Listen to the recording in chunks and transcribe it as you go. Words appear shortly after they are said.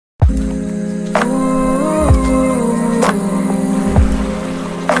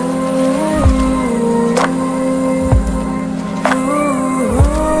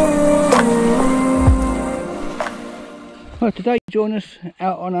Well, today join us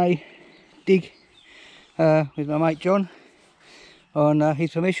out on a dig with my mate John on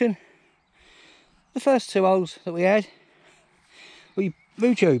his permission. The first two holes that we had were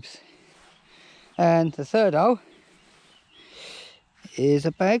moo tubes, and the third hole is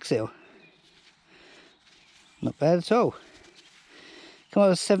a bag seal. Not bad at all. Come up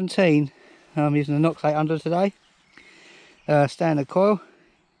with 17. I'm using the Knox 800 today. Standard coil.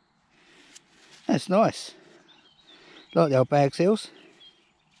 That's nice. Like the old bag seals.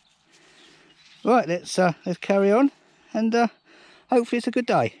 Right, let's carry on, and hopefully it's a good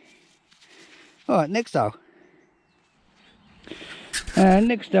day. Right, next hole.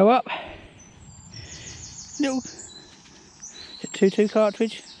 Next hole up. Little 2-2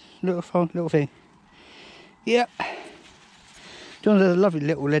 cartridge. Little thing. Yep. John's has a lovely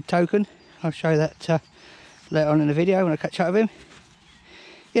little lead token. I'll show you that later on in the video when I catch up with him.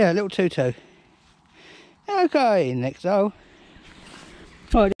 Yeah, little 2-2. Okay, next hole.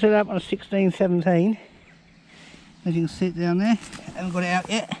 Right, just set up on a 16-17. As you can see it down there. Haven't got it out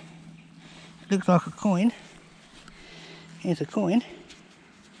yet. Looks like a coin. Here's a coin.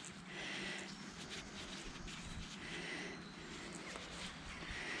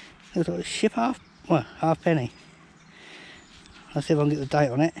 Looks like a ship half penny. I'll see if I can get the date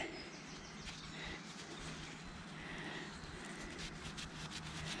on it.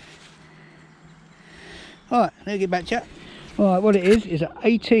 Alright, let me get back to you. Alright, what it is a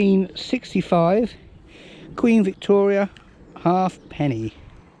 1865 Queen Victoria half penny.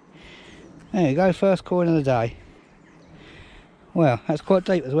 There you go, first coin of the day. Well, that's quite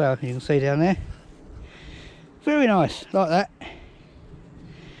deep as well, you can see down there. Very nice, like that.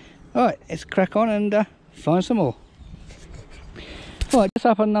 Alright, let's crack on and find some more. Right, just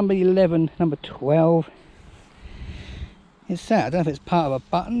up on number 11, number 12. It's that, I don't know if it's part of a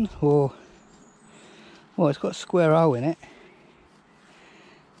button or... Well, it's got a square hole in it.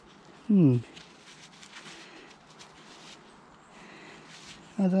 I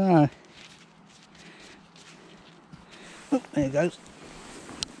don't know. Oh, there it goes.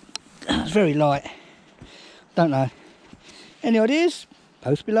 It's very light. Don't know. Any ideas?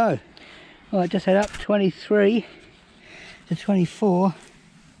 Post below. Right, just head up 23 to 24.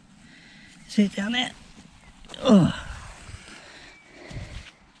 See it down there? Oh.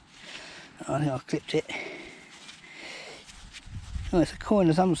 I think I clipped it. Oh, it's a coin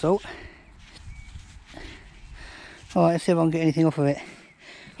of some sort. Alright, let's see if I can get anything off of it.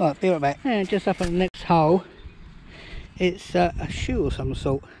 Alright, be right back. And just up on the next hole, it's a shoe of some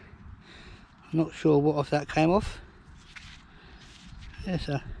sort. I'm not sure what off that came off. It's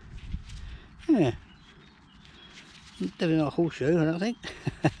a... yeah. Definitely not a horseshoe, I don't think.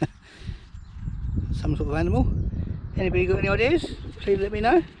 Some sort of animal. Anybody got any ideas? Please let me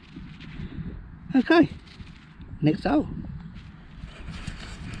know. Okay, next hole.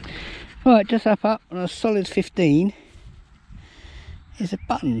 Right, just up on a solid 15 is a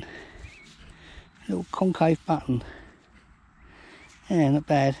button. A little concave button. Yeah, not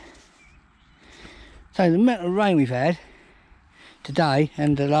bad. So the amount of rain we've had today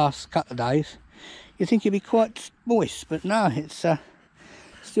and the last couple of days, you'd think it'd be quite moist, but no, it's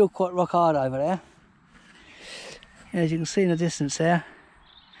still quite rock hard over there. As you can see in the distance there,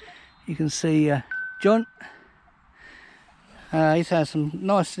 you can see John. He's had some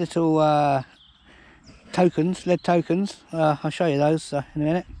nice little tokens, lead tokens. I'll show you those in a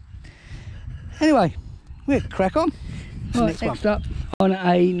minute. Anyway, we'll crack on. Right, next up on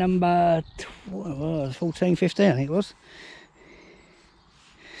a number 14, 15, I think it was.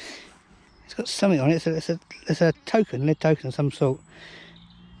 It's got something on it. It's a token, lead token of some sort.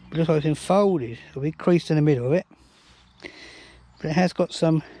 It looks like it's been folded. A big crease in the middle of it. But it has got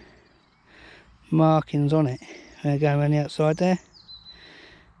some markings on it. Going around the outside there.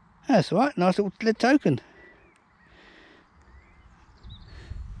 That's alright, nice little lead token.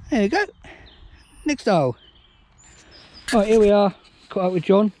 There you go. Next hole. Right, here we are, caught up with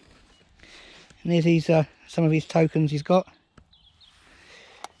John. And here's his, some of his tokens he's got.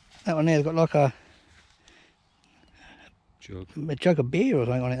 That one there's got like a jug of beer or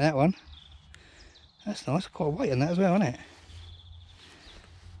something on it, that one. That's nice, quite a weight on that as well, isn't it?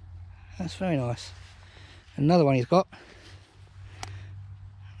 That's very nice. Another one he's got.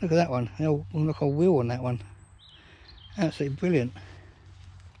 Look at that one. Look a wheel on that one. Absolutely brilliant.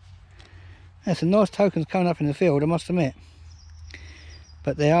 There's some nice tokens coming up in the field, I must admit.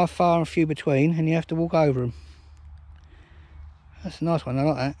 But they are far and few between, and you have to walk over them. That's a nice one, I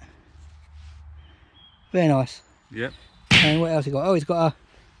like that. Very nice. Yep. And what else he got? Oh, he's got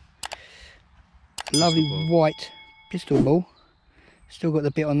a lovely white pistol ball. Still got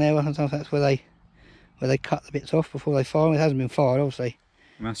the bit on there, sometimes that's where they where they cut the bits off before they fire them. It hasn't been fired, obviously.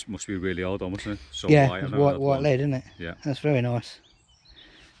 That must be really old, mustn't it? So Yeah, it's white lead, isn't it? Yeah. That's very nice.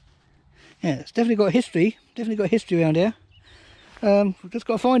 Yeah, it's definitely got history. Definitely got history around here. We've just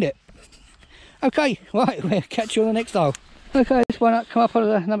got to find it. Okay, right, we'll catch you on the next hole. Okay, this one come up on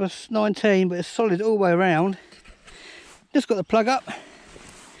the number 19, but it's solid all the way around. Just got the plug up.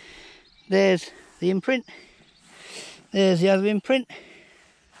 There's the imprint. There's the other imprint.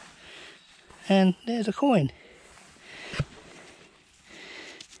 And there's a coin.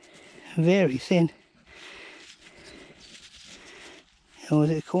 Very thin. Or is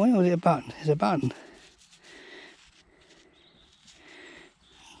it a coin or is it a button? It's a button.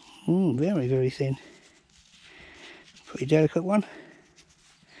 Very, very thin. Pretty delicate one.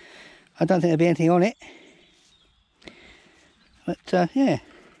 I don't think there'll be anything on it. But yeah,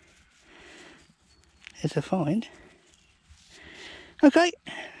 it's a find. Okay,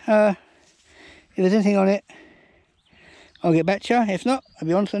 if there's anything on it, I'll get back to you. If not, I'll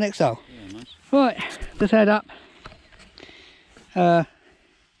be on to the next hole. Yeah, nice. Right, just head up.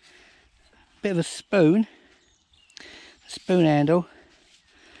 Bit of a spoon handle.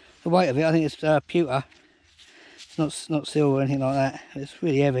 The weight of it, I think it's pewter. It's not silver or anything like that. It's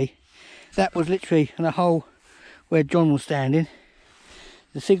really heavy. That was literally in the hole where John was standing.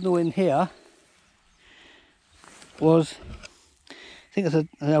 The signal in here was, I think it's an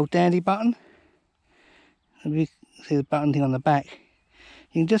old dandy button. And you can see the button thing on the back.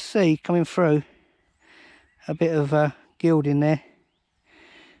 You can just see coming through a bit of gild in there.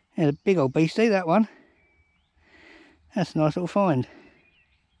 Yeah, a big old beastie, that one. That's a nice little find.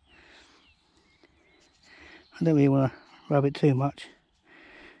 I don't really want to rub it too much.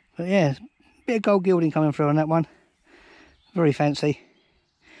 But yeah, a bit of gold gilding coming through on that one. Very fancy.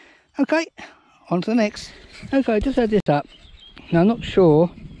 Okay, on to the next. Okay, just had this up. Now I'm not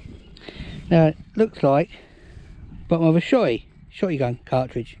sure. Now it looks like bottom of a shotgun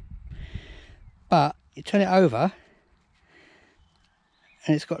cartridge. But you turn it over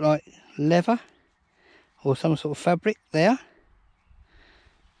and it's got like leather or some sort of fabric there.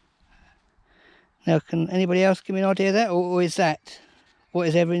 Now, can anybody else give me an idea of that, or is that what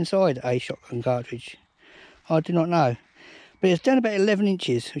is ever inside a shotgun cartridge? I do not know, but it's down about 11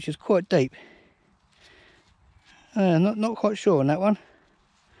 inches, which is quite deep. Not quite sure on that one.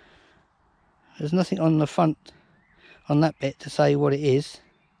 There's nothing on the front on that bit to say what it is,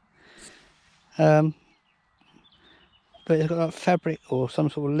 but it's got like fabric or some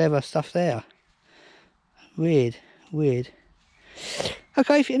sort of leather stuff there. Weird.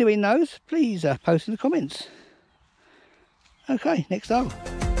 Okay, if anybody knows, please post in the comments. Okay, next hole.